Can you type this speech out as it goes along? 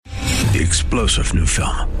The explosive new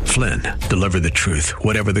film, Flynn, deliver the truth,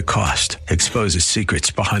 whatever the cost, exposes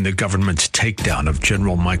secrets behind the government's takedown of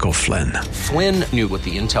General Michael Flynn. Flynn knew what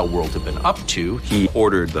the intel world had been up to. He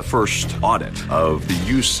ordered the first audit of the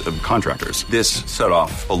use of contractors. This set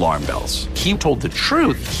off alarm bells. He told the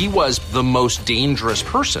truth. He was the most dangerous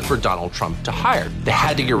person for Donald Trump to hire. They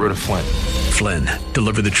had to get rid of Flynn. Flynn,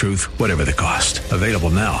 deliver the truth, whatever the cost. Available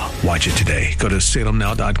now. Watch it today. Go to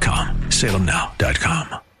salemnow.com.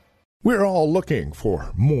 salemnow.com. We're all looking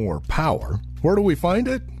for more power. Where do we find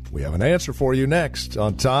it? We have an answer for you next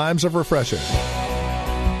on Times of Refreshing.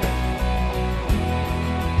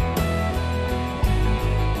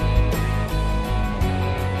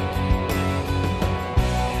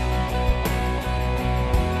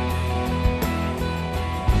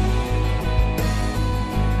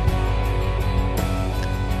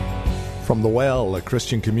 From the Well, a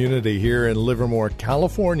Christian community here in Livermore,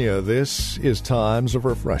 California, this is Times of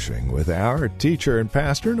Refreshing with our teacher and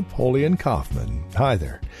pastor, Napoleon Kaufman. Hi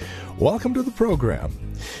there. Welcome to the program.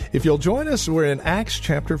 If you'll join us, we're in Acts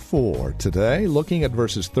chapter 4 today, looking at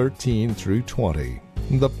verses 13 through 20.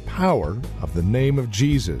 The power of the name of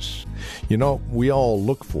Jesus. You know, we all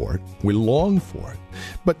look for it. We long for it.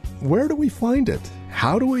 But where do we find it?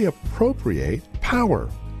 How do we appropriate power?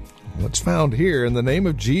 What's found here in the name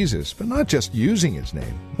of Jesus, but not just using his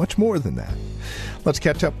name, much more than that. Let's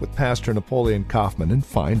catch up with Pastor Napoleon Kaufman and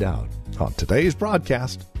find out on today's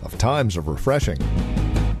broadcast of Times of Refreshing.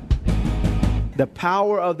 The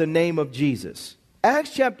power of the name of Jesus.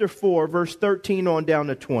 Acts chapter 4, verse 13 on down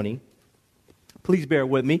to 20. Please bear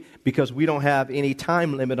with me because we don't have any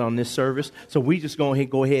time limit on this service, so we just going to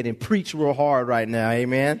go ahead and preach real hard right now,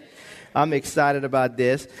 amen? I'm excited about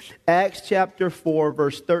this. Acts chapter 4,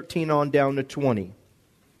 verse 13 on down to 20.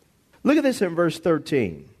 Look at this in verse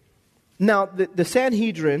 13. Now, the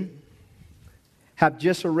Sanhedrin have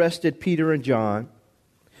just arrested Peter and John,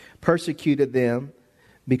 persecuted them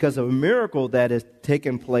because of a miracle that has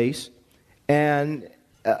taken place, and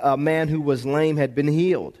a man who was lame had been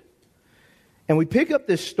healed. And we pick up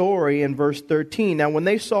this story in verse 13. Now, when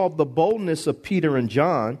they saw the boldness of Peter and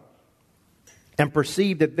John, and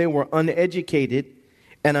perceived that they were uneducated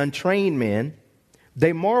and untrained men,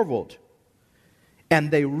 they marveled. And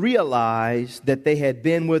they realized that they had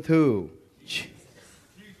been with who?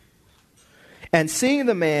 And seeing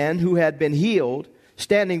the man who had been healed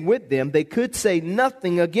standing with them, they could say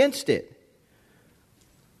nothing against it.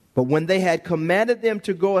 But when they had commanded them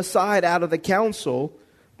to go aside out of the council,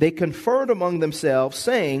 they conferred among themselves,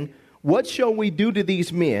 saying, "What shall we do to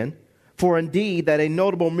these men? For indeed that a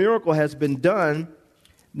notable miracle has been done,"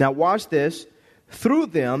 now watch this, "through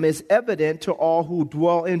them is evident to all who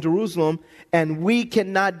dwell in Jerusalem, and we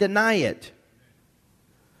cannot deny it.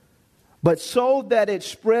 But so that it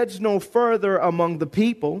spreads no further among the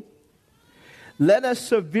people, let us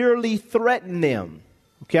severely threaten them."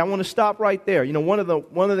 Okay, I want to stop right there. You know, one of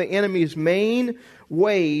the enemy's main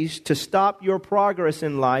ways to stop your progress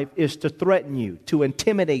in life is to threaten you, to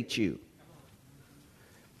intimidate you.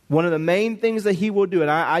 One of the main things that he will do,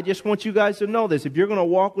 and I just want you guys to know this, if you're going to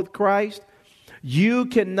walk with Christ, you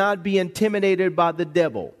cannot be intimidated by the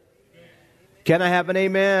devil. Can I have an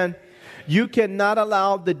amen? You cannot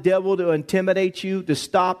allow the devil to intimidate you, to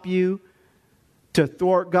stop you, to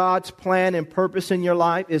thwart God's plan and purpose in your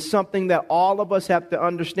life. It's something that all of us have to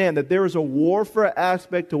understand, that there is a warfare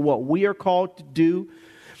aspect to what we are called to do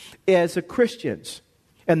as a Christians.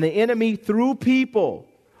 And the enemy, through people,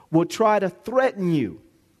 will try to threaten you,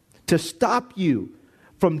 to stop you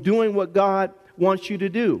from doing what God wants you to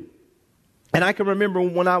do. And I can remember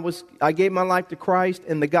when I gave my life to Christ,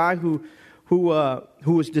 and the guy who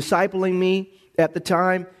was discipling me at the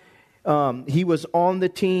time, he was on the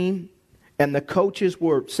team, and the coaches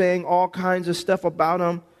were saying all kinds of stuff about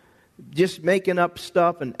him, just making up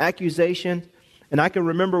stuff and accusations. And I can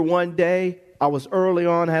remember one day, I was early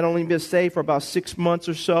on, had only been saved for about 6 months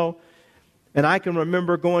or so, and I can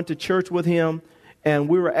remember going to church with him. And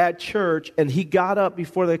we were at church, and he got up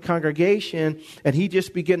before the congregation, and he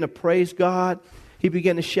just began to praise God. He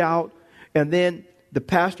began to shout, and then the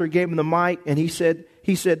pastor gave him the mic, and he said,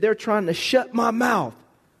 "They're trying to shut my mouth,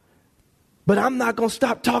 but I'm not going to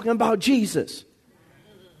stop talking about Jesus.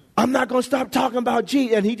 I'm not going to stop talking about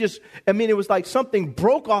Jesus." And it was like something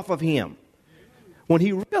broke off of him when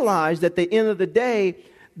he realized at the end of the day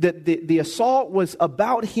that the assault was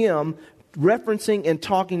about him referencing and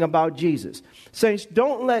talking about Jesus. Saints,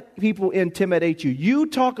 don't let people intimidate you. You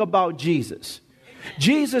talk about Jesus.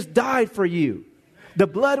 Jesus died for you. The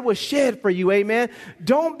blood was shed for you, amen.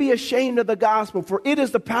 Don't be ashamed of the gospel, for it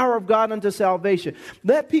is the power of God unto salvation.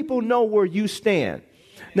 Let people know where you stand.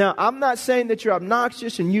 Now, I'm not saying that you're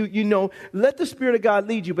obnoxious and you know, let the Spirit of God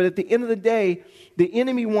lead you. But at the end of the day, the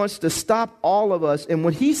enemy wants to stop all of us. And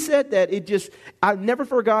when he said that, I never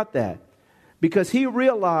forgot that. Because he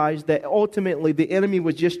realized that ultimately the enemy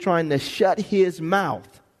was just trying to shut his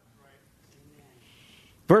mouth.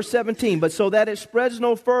 Verse 17, but so that it spreads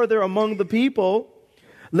no further among the people,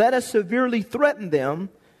 let us severely threaten them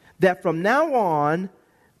that from now on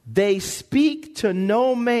they speak to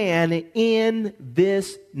no man in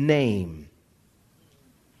this name.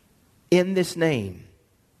 In this name.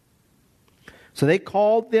 So they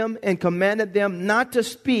called them and commanded them not to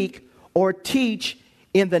speak or teach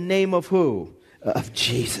in the name of who? Of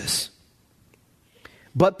Jesus.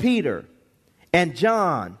 But Peter and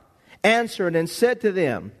John answered and said to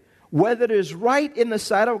them, whether it is right in the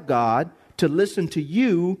sight of God to listen to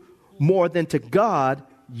you more than to God,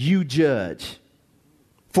 you judge.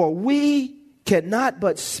 For we cannot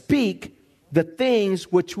but speak the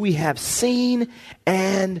things which we have seen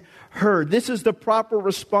and heard. This is the proper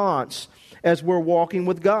response as we're walking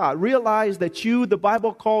with God. Realize that the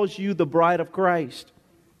Bible calls you the bride of Christ.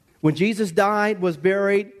 When Jesus died, was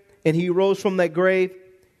buried, and he rose from that grave,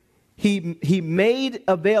 he made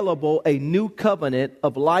available a new covenant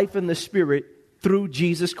of life in the Spirit through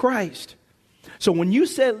Jesus Christ. So when you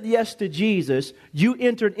said yes to Jesus, you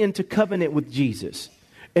entered into covenant with Jesus,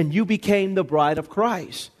 and you became the bride of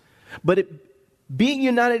Christ. But being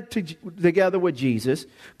united together with Jesus,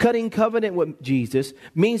 cutting covenant with Jesus,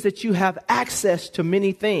 means that you have access to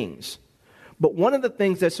many things. But one of the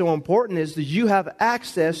things that's so important is that you have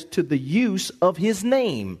access to the use of His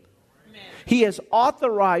name. Amen. He has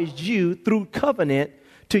authorized you through covenant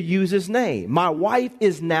to use His name. My wife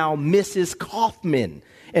is now Mrs. Kaufman,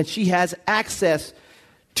 and she has access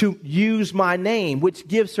to use my name, which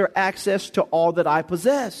gives her access to all that I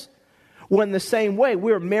possess. Well, in the same way,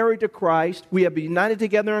 we're married to Christ. We have been united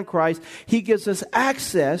together in Christ. He gives us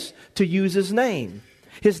access to use His name.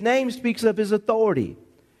 His name speaks of His authority.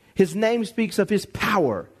 His name speaks of His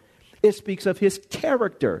power. It speaks of His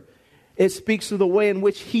character. It speaks of the way in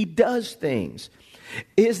which He does things.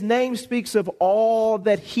 His name speaks of all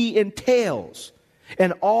that He entails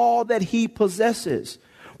and all that He possesses.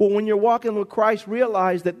 Well, when you're walking with Christ,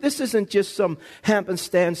 realize that this isn't just some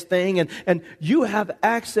happenstance thing, and you have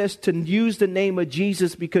access to use the name of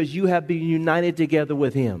Jesus because you have been united together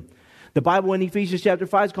with Him. The Bible in Ephesians chapter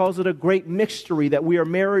 5 calls it a great mystery that we are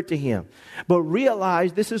married to Him. But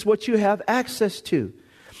realize this is what you have access to.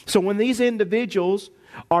 So when these individuals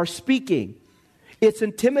are speaking, it's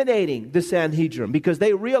intimidating the Sanhedrin because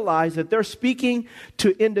they realize that they're speaking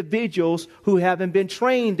to individuals who haven't been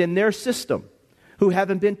trained in their system, who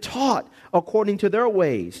haven't been taught according to their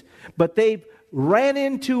ways. But they've ran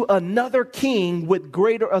into another king with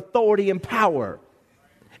greater authority and power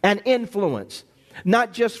and influence.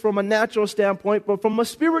 Not just from a natural standpoint, but from a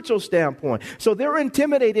spiritual standpoint. So they're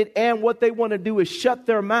intimidated, and what they want to do is shut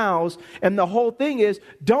their mouths. And the whole thing is,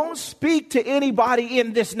 don't speak to anybody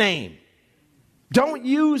in this name. Don't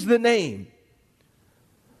use the name.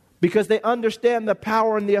 Because they understand the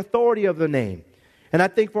power and the authority of the name. And I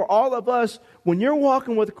think for all of us, when you're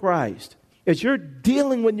walking with Christ, as you're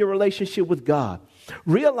dealing with your relationship with God,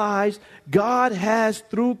 realize God has,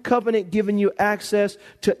 through covenant, given you access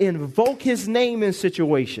to invoke His name in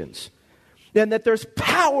situations. And that there's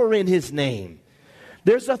power in His name.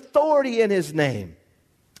 There's authority in His name.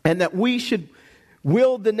 And that we should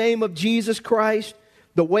wield the name of Jesus Christ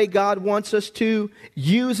the way God wants us to.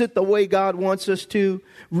 Use it the way God wants us to.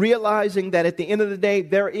 Realizing that at the end of the day,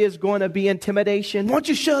 there is going to be intimidation. Why don't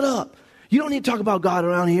you shut up? You don't need to talk about God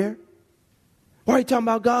around here. Why are you talking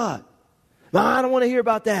about God? No, I don't want to hear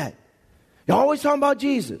about that. You're always talking about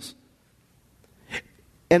Jesus.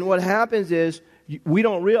 And what happens is, we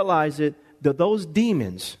don't realize it, that those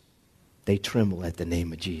demons, they tremble at the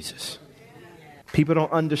name of Jesus. People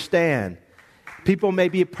don't understand. People may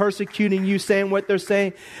be persecuting you, saying what they're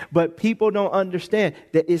saying, but people don't understand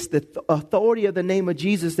that it's the authority of the name of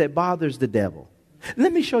Jesus that bothers the devil.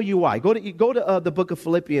 Let me show you why. Go to the book of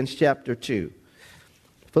Philippians chapter 2.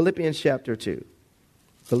 Philippians chapter 2.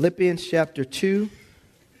 Philippians chapter 2,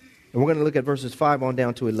 and we're going to look at verses 5 on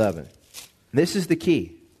down to 11. This is the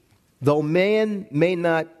key. Though man may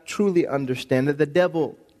not truly understand it, the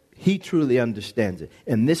devil, he truly understands it.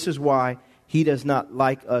 And this is why he does not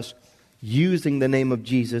like us using the name of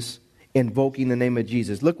Jesus, invoking the name of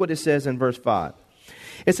Jesus. Look what it says in verse 5.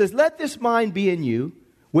 It says, let this mind be in you,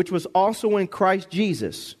 which was also in Christ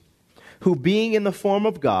Jesus, who being in the form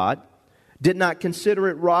of God, did not consider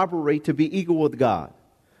it robbery to be equal with God,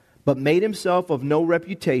 but made himself of no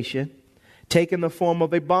reputation, taking the form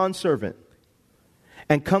of a bondservant,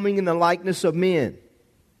 and coming in the likeness of men.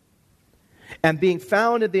 And being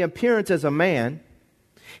found in the appearance as a man,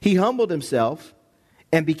 he humbled himself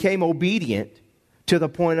and became obedient to the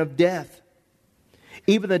point of death,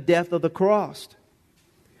 even the death of the cross.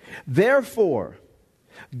 Therefore,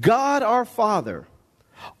 God our Father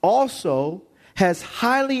also has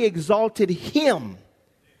highly exalted him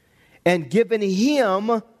and given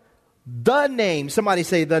him the name. Somebody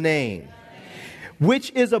say the name.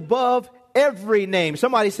 Which is above every name.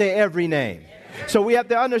 Somebody say every name. So we have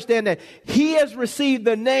to understand that he has received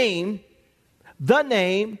the name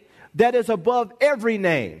that is above every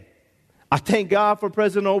name. I thank God for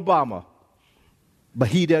President Obama, but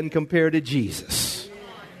he doesn't compare to Jesus.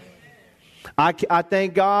 I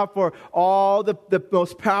thank God for all the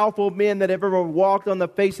most powerful men that have ever walked on the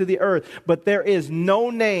face of the earth. But there is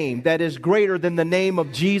no name that is greater than the name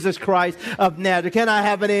of Jesus Christ of Nazareth. Can I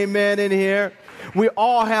have an amen in here? We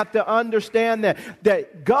all have to understand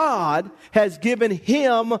that God has given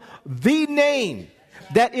him the name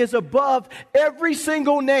that is above every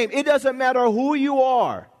single name. It doesn't matter who you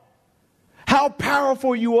are, how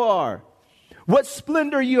powerful you are, what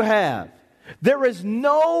splendor you have. There is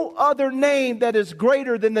no other name that is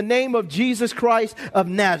greater than the name of Jesus Christ of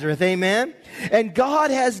Nazareth. Amen? And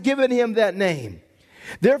God has given him that name.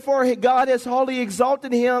 Therefore, God has highly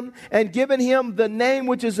exalted him and given him the name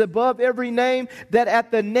which is above every name, that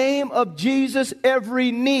at the name of Jesus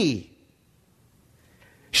every knee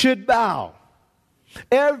should bow.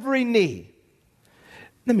 Every knee.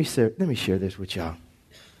 Let me share this with y'all.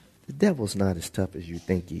 The devil's not as tough as you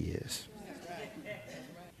think he is.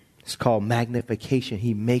 It's called magnification.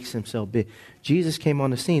 He makes himself big. Jesus came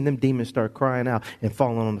on the scene. Them demons start crying out and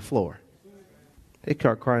falling on the floor. They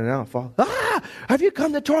start crying out and fall. Ah! Have you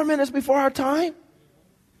come to torment us before our time?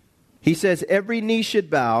 He says every knee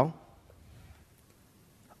should bow,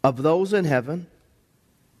 of those in heaven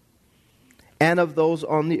and of those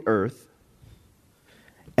on the earth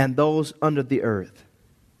and those under the earth.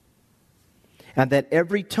 And that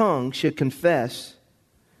every tongue should confess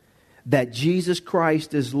that Jesus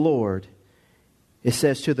Christ is Lord. It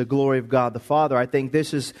says to the glory of God the Father. I think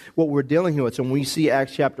this is what we're dealing with. So when we see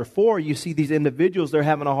Acts chapter 4, you see these individuals, they're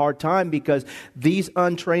having a hard time because these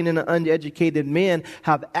untrained and uneducated men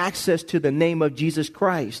have access to the name of Jesus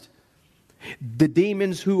Christ. The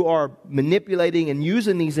demons who are manipulating and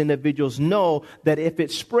using these individuals know that if it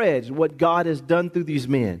spreads, what God has done through these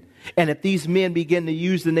men, and if these men begin to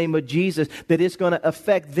use the name of Jesus, that it's going to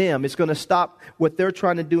affect them. It's going to stop what they're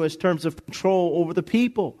trying to do in terms of control over the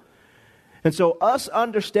people. And so us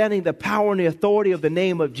understanding the power and the authority of the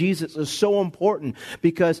name of Jesus is so important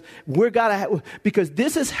because because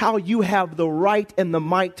this is how you have the right and the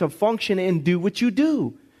might to function and do what you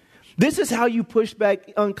do. This is how you push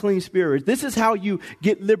back unclean spirits. This is how you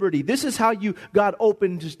get liberty. This is how God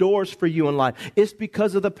opens doors for you in life. It's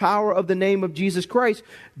because of the power of the name of Jesus Christ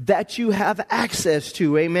that you have access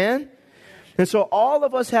to. Amen? And so all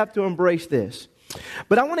of us have to embrace this.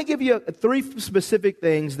 But I want to give you 3 specific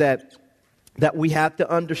things that we have to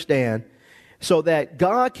understand so that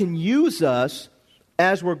God can use us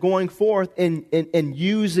as we're going forth in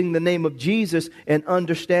using the name of Jesus and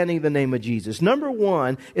understanding the name of Jesus. Number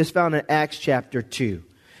 1 is found in Acts chapter 2.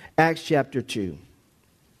 Acts chapter 2.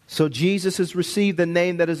 So Jesus has received the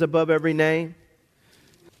name that is above every name.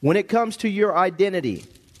 When it comes to your identity,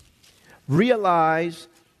 realize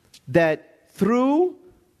that through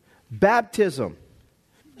baptism,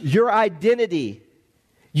 your identity,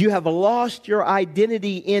 you have lost your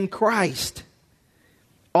identity in Christ.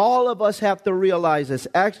 All of us have to realize this.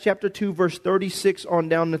 Acts chapter 2, verse 36 on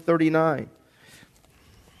down to 39.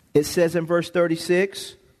 It says in verse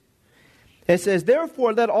 36, it says,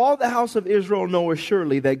 "Therefore let all the house of Israel know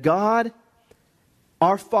assuredly that God,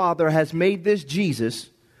 our Father, has made this Jesus,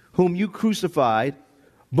 whom you crucified,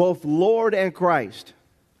 both Lord and Christ."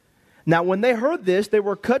 Now when they heard this, they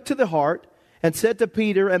were cut to the heart and said to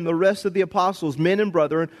Peter and the rest of the apostles, "Men and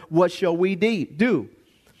brethren, what shall we do?"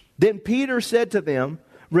 Then Peter said to them,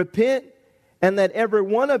 "Repent and let every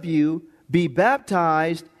one of you be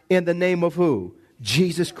baptized in the name of" who?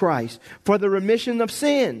 Jesus Christ, "for the remission of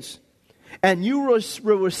sins. And you will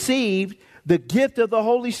receive the gift of the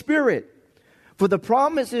Holy Spirit. For the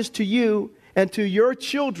promise is to you and to your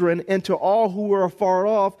children and to all who are far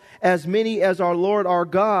off, as many as our Lord our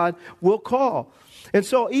God will call." And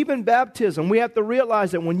so even baptism, we have to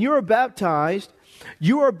realize that when you're baptized,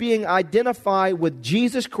 you are being identified with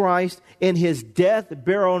Jesus Christ in his death,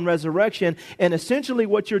 burial, and resurrection. And essentially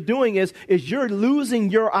what you're doing is you're losing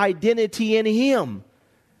your identity in him.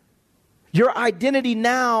 Your identity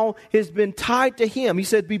now has been tied to Him. He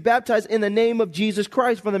said, be baptized in the name of Jesus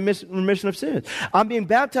Christ for the remission of sins. I'm being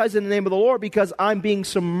baptized in the name of the Lord because I'm being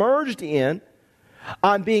submerged in,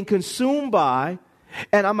 I'm being consumed by,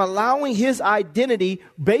 and I'm allowing His identity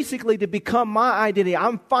basically to become my identity.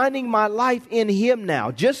 I'm finding my life in Him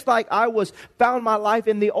now. Just like I found my life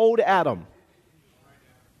in the old Adam.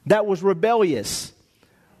 That was rebellious.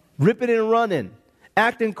 Ripping and running.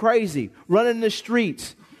 Acting crazy. Running the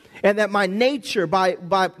streets. And that my nature,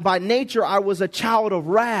 by nature, I was a child of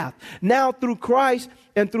wrath. Now through Christ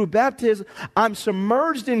and through baptism, I'm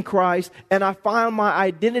submerged in Christ and I find my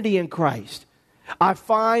identity in Christ. I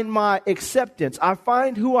find my acceptance. I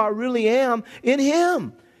find who I really am in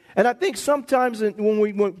Him. And I think sometimes when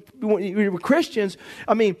we're Christians,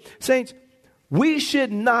 saints, we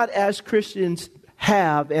should not as Christians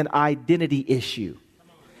have an identity issue.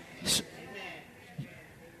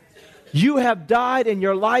 You have died and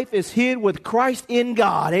your life is hid with Christ in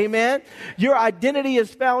God. Amen. Your identity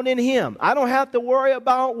is found in Him. I don't have to worry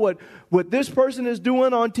about what this person is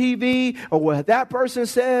doing on TV or what that person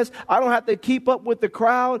says. I don't have to keep up with the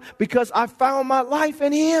crowd because I found my life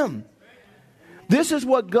in Him. This is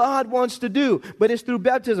what God wants to do, but it's through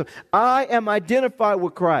baptism. I am identified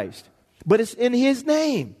with Christ, but it's in His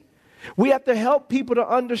name. We have to help people to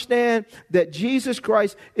understand that Jesus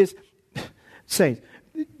Christ is, saints,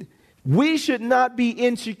 we should not be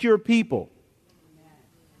insecure people.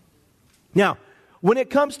 Now, when it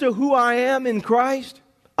comes to who I am in Christ,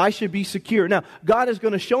 I should be secure. Now, God is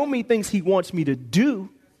going to show me things He wants me to do.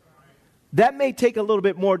 That may take a little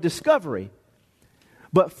bit more discovery.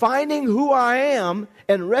 But finding who I am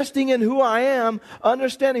and resting in who I am,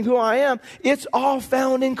 understanding who I am, it's all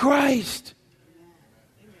found in Christ.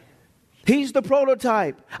 He's the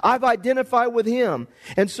prototype. I've identified with Him.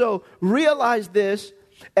 And so realize this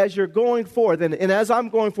as you're going forth, and as I'm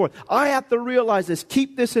going forth, I have to realize this.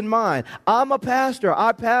 Keep this in mind. I'm a pastor.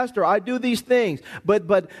 I do these things.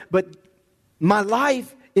 But my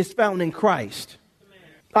life is found in Christ.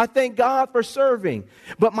 I thank God for serving.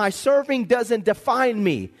 But my serving doesn't define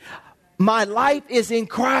me. My life is in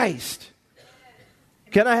Christ.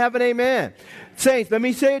 Can I have an amen? Saints, let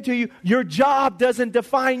me say it to you. Your job doesn't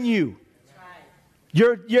define you.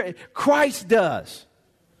 Christ does.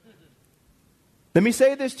 Let me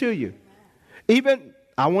say this to you.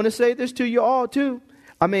 I want to say this to you all too.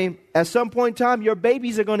 At some point in time, your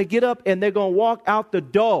babies are going to get up and they're going to walk out the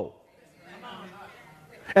door.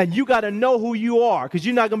 And you got to know who you are because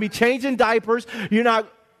you're not going to be changing diapers. Can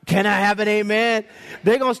I have an amen?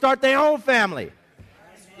 They're going to start their own family.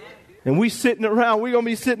 And we're going to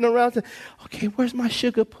be sitting around saying, okay, where's my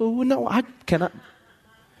sugar poo? No, I cannot.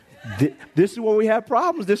 This is where we have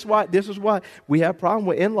problems. This is why we have problems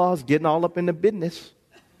with in-laws getting all up in the business.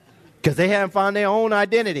 Because they haven't found their own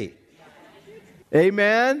identity.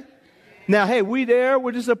 Amen? Now, hey, we're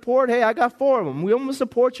to support. Hey, I got 4 of them. We're going to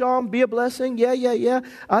support y'all and be a blessing. Yeah.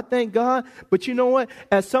 I thank God. But you know what?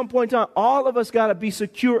 At some point in time, all of us got to be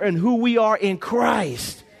secure in who we are in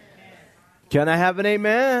Christ. Can I have an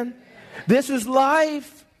amen? This is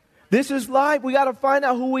life. This is life. We got to find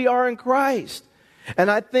out who we are in Christ.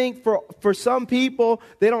 And I think for some people,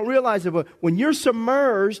 they don't realize it, but when you're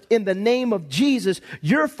submerged in the name of Jesus,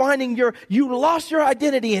 you're finding you lost your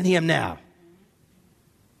identity in Him now.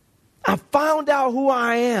 I found out who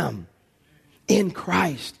I am in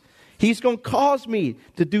Christ. He's going to cause me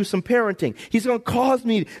to do some parenting. He's going to cause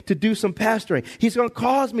me to do some pastoring. He's going to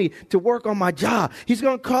cause me to work on my job. He's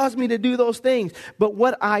going to cause me to do those things. But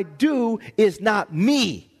what I do is not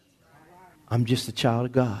me. I'm just a child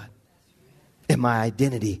of God. And my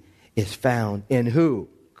identity is found in who?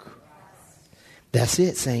 That's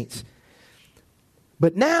it, saints.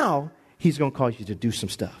 But now, He's going to cause you to do some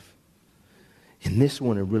stuff. And this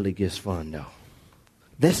one, it really gets fun, though.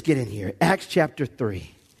 Let's get in here. Acts chapter 3.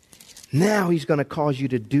 Now He's going to cause you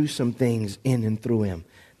to do some things in and through Him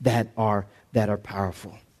that are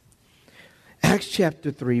powerful. Acts chapter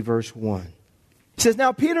 3, verse 1. It says,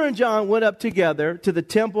 now Peter and John went up together to the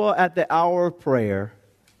temple at the hour of prayer,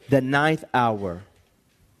 the 9th hour.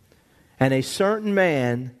 And a certain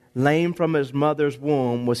man, lame from his mother's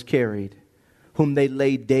womb, was carried, whom they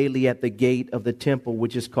laid daily at the gate of the temple,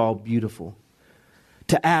 which is called Beautiful,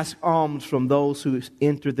 to ask alms from those who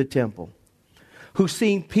entered the temple. Who,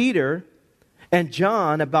 seeing Peter and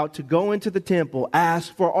John about to go into the temple,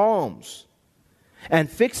 asked for alms.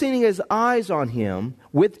 And fixing his eyes on him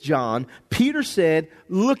with John, Peter said,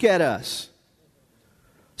 look at us.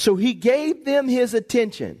 So he gave them his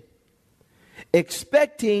attention,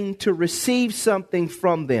 expecting to receive something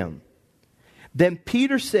from them. Then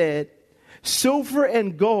Peter said, silver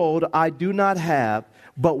and gold I do not have,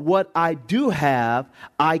 but what I do have,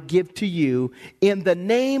 I give to you. In the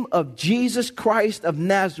name of Jesus Christ of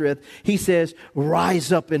Nazareth, he says,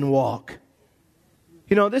 rise up and walk.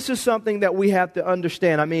 You know, this is something that we have to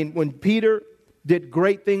understand. I mean, when Peter did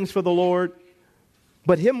great things for the Lord,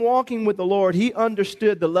 but him walking with the Lord, he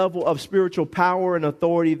understood the level of spiritual power and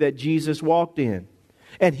authority that Jesus walked in.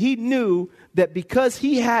 And he knew that because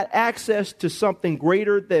he had access to something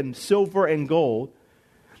greater than silver and gold,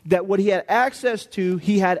 that what he had access to,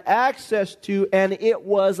 and it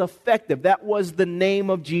was effective. That was the name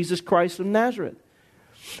of Jesus Christ of Nazareth.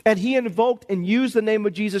 And he invoked and used the name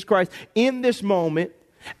of Jesus Christ in this moment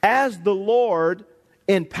as the Lord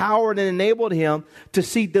empowered and enabled him to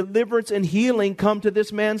see deliverance and healing come to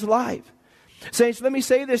this man's life. Saints, let me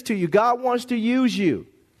say this to you. God wants to use you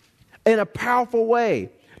in a powerful way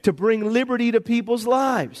to bring liberty to people's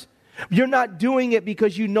lives. You're not doing it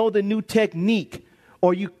because you know the new technique,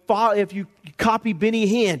 or you follow, if you copy Benny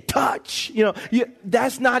Hinn, touch.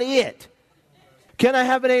 That's not it. Can I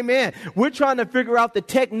have an amen? We're trying to figure out the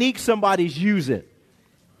technique somebody's using.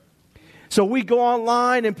 So we go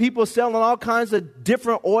online and people selling all kinds of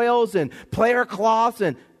different oils and player cloths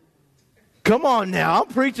and come on now, I'm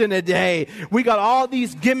preaching today. We got all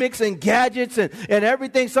these gimmicks and gadgets and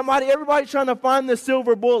everything. Everybody's trying to find the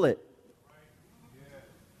silver bullet.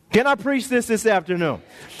 Can I preach this afternoon?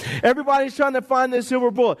 Everybody's trying to find the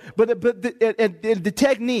silver bullet. But the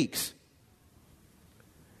techniques.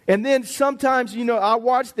 And then sometimes, I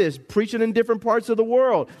watch this, preaching in different parts of the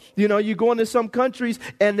world. You go into some countries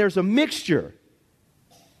and there's a mixture.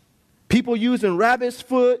 People using rabbit's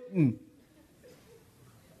foot and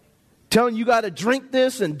telling you got to drink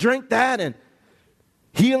this and drink that and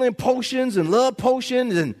healing potions and love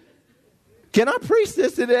potions. And can I preach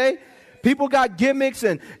this today? People got gimmicks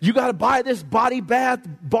and you got to buy this body bath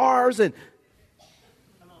bars. And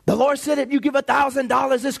the Lord said, if you give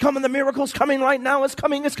 $1,000, it's coming. The miracle's coming right now. It's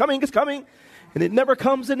coming. And it never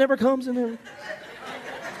comes.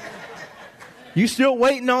 You still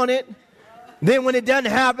waiting on it. Then when it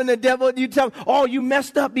doesn't happen, the devil, you tell him, oh, you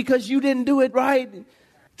messed up because you didn't do it right.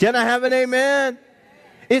 Can I have an amen?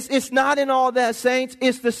 It's not in all that, saints.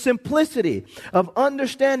 It's the simplicity of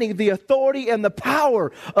understanding the authority and the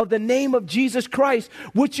power of the name of Jesus Christ,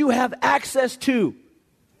 which you have access to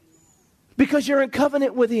because you're in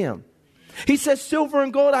covenant with him. He says, silver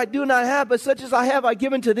and gold I do not have, but such as I have I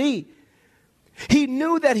give unto thee. He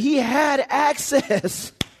knew that he had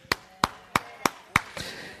access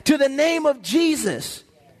to the name of Jesus,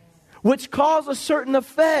 which caused a certain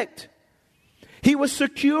effect. He was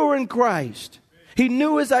secure in Christ. He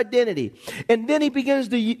knew his identity. And then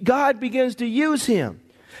God begins to use him.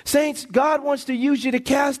 Saints, God wants to use you to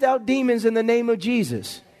cast out demons in the name of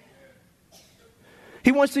Jesus.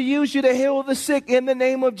 He wants to use you to heal the sick in the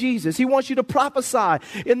name of Jesus. He wants you to prophesy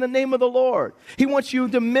in the name of the Lord. He wants you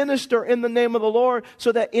to minister in the name of the Lord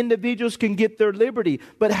so that individuals can get their liberty.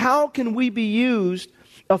 But how can we be used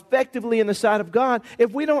effectively in the sight of God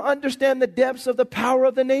if we don't understand the depths of the power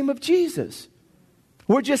of the name of Jesus?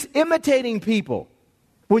 We're just imitating people.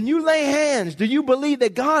 When you lay hands, do you believe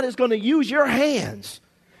that God is going to use your hands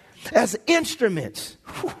as instruments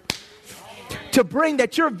to bring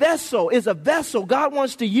that your vessel is a vessel God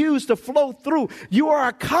wants to use to flow through? You are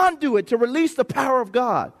a conduit to release the power of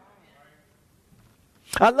God.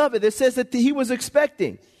 I love it. It says that he was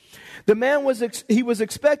expecting. The man was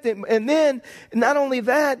expecting. And then not only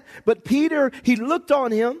that, but Peter, he looked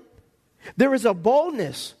on him. There was a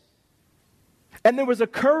boldness. And there was a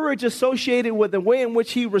courage associated with the way in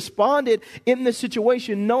which he responded in this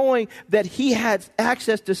situation, knowing that he had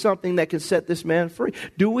access to something that could set this man free.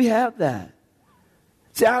 Do we have that?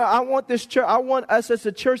 See, I want this church, I want us as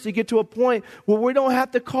a church to get to a point where we don't have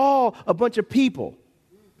to call a bunch of people.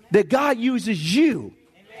 That God uses you.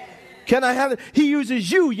 Amen. Can I have it? He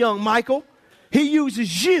uses you, young Michael. He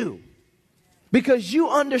uses you. Because you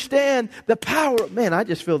understand the power. Man, I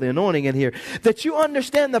just feel the anointing in here. That you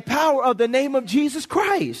understand the power of the name of Jesus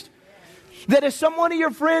Christ. That if someone of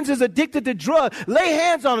your friends is addicted to drugs, lay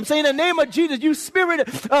hands on them. Say, in the name of Jesus, you spirit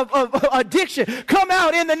of addiction, come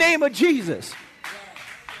out in the name of Jesus.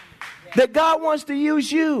 That God wants to use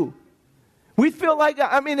you. We feel like,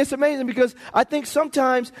 it's amazing because I think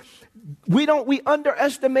sometimes we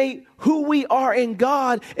underestimate who we are in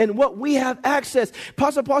God and what we have access.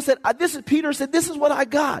 Apostle Paul said, Peter said, this is what I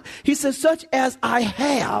got. He says, such as I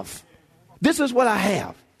have. This is what I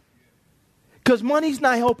have. Because money's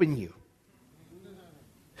not helping you.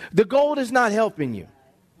 The gold is not helping you.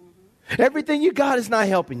 Everything you got is not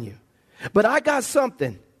helping you. But I got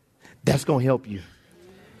something that's going to help you.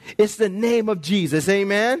 It's the name of Jesus.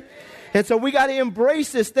 Amen. And so we got to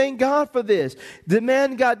embrace this. Thank God for this. The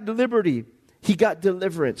man got liberty. He got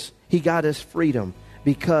deliverance. He got his freedom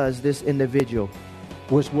because this individual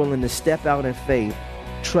was willing to step out in faith,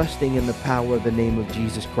 trusting in the power of the name of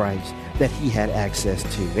Jesus Christ that he had access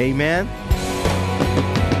to. Amen.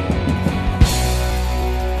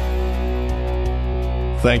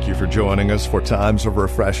 Thank you for joining us for Times of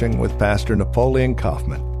Refreshing with Pastor Napoleon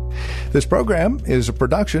Kaufman. This program is a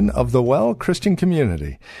production of the Well Christian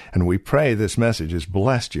Community, and we pray this message has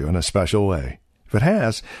blessed you in a special way. If it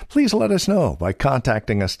has, please let us know by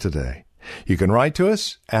contacting us today. You can write to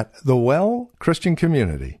us at the Well Christian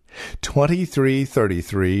Community,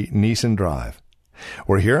 2333 Neeson Drive.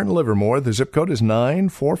 We're here in Livermore. The zip code is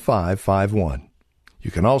 94551.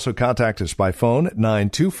 You can also contact us by phone at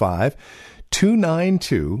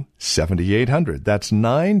 925-292-7800. That's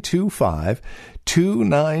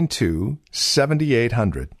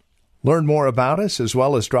 925-292-7800. Learn more about us as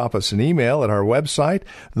well as drop us an email at our website,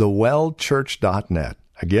 thewellchurch.net.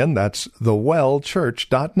 Again, that's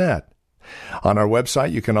thewellchurch.net. On our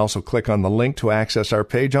website, you can also click on the link to access our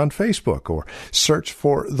page on Facebook or search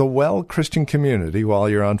for the Well Christian Community while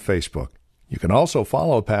you're on Facebook. You can also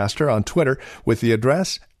follow Pastor on Twitter with the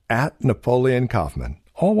address @Napoleon Kaufman,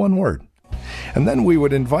 all one word. And then we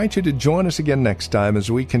would invite you to join us again next time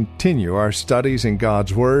as we continue our studies in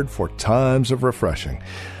God's Word for Times of Refreshing.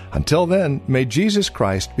 Until then, may Jesus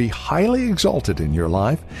Christ be highly exalted in your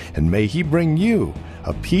life, and may He bring you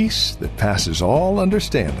a peace that passes all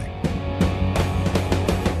understanding.